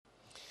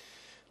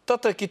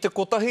Tata ki te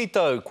kotahi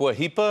tau, kua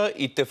hipa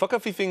I te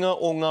whakawhiwhinga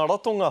o ngā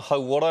ratonga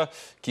hauora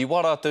ki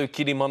rätau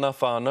kirimana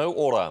Whanau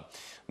Ora.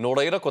 Nō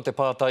reira ko te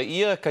pätai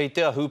ia kei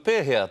te ahu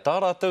pëhea tā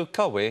rätau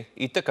kawe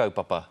I te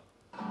kaupapa.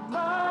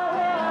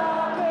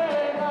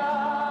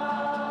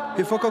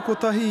 He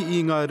whakakotahi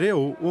I ngā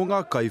reo o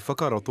ngā kai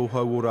whakarato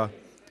hauora.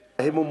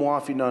 He momo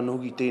āwhina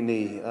nuhi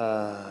tēnei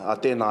a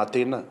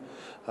tēnā.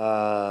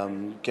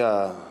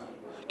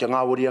 Kia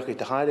ngā wariaki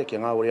te haere, kia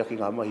ngā wariaki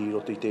ngā mahi I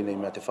roto I tēnei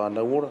mea te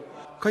Whanau Ora.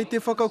 Kei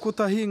te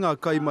whakakotahi ngā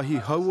kaimahi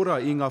hauora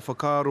I ngā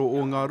whakaaro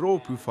o ngā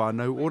rōpu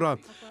Whanau Ora.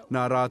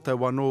 Nā rātau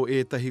anō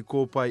ētahi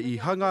kōpai I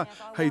hanga,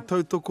 hei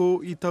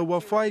tautoko I taua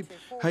whai,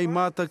 hei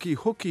mātaki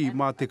hoki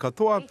mā te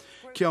katoa,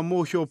 kia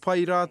mōhio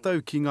pai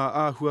rātau ki ngā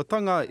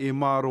āhuatanga e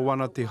māro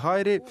ana te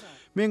haere,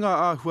 me ngā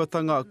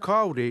āhuatanga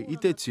kāore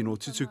I te tino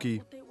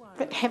tutuki.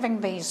 But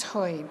having these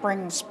hui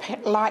brings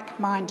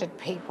like-minded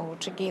people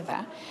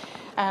together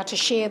to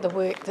share the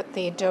work that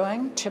they're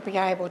doing, to be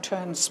able to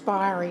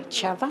inspire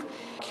each other.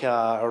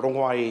 Kia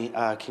rongoai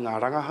ki ngā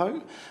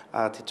rangahau,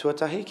 te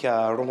tuatahi,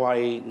 kia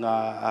rongoai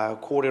ngā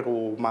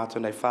kōrero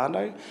mātou nei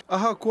whānau.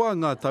 Aha koa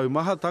ngā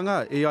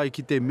taumahatanga e ai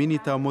ki te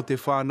minita mo te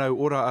Whanau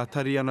Ora a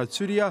Tariana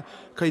Turia,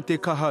 kei te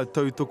kaha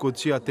tautoko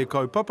tia te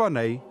kaupapa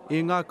nei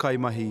e ngā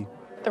kaimahi.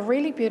 The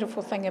really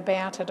beautiful thing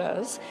about it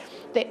is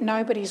that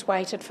nobody's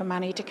waited for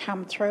money to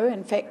come through.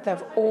 In fact,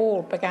 they've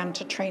all begun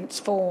to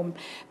transform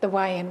the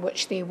way in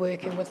which they're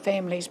working with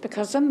families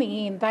because in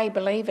the end they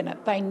believe in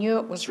it, they knew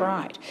it was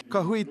right.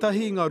 Ka hui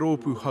tahi ngā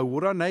rōpu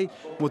hauora nei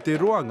mo te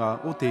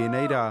roanga o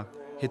tēnei rā.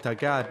 He tā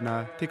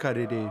gardener te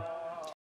karere.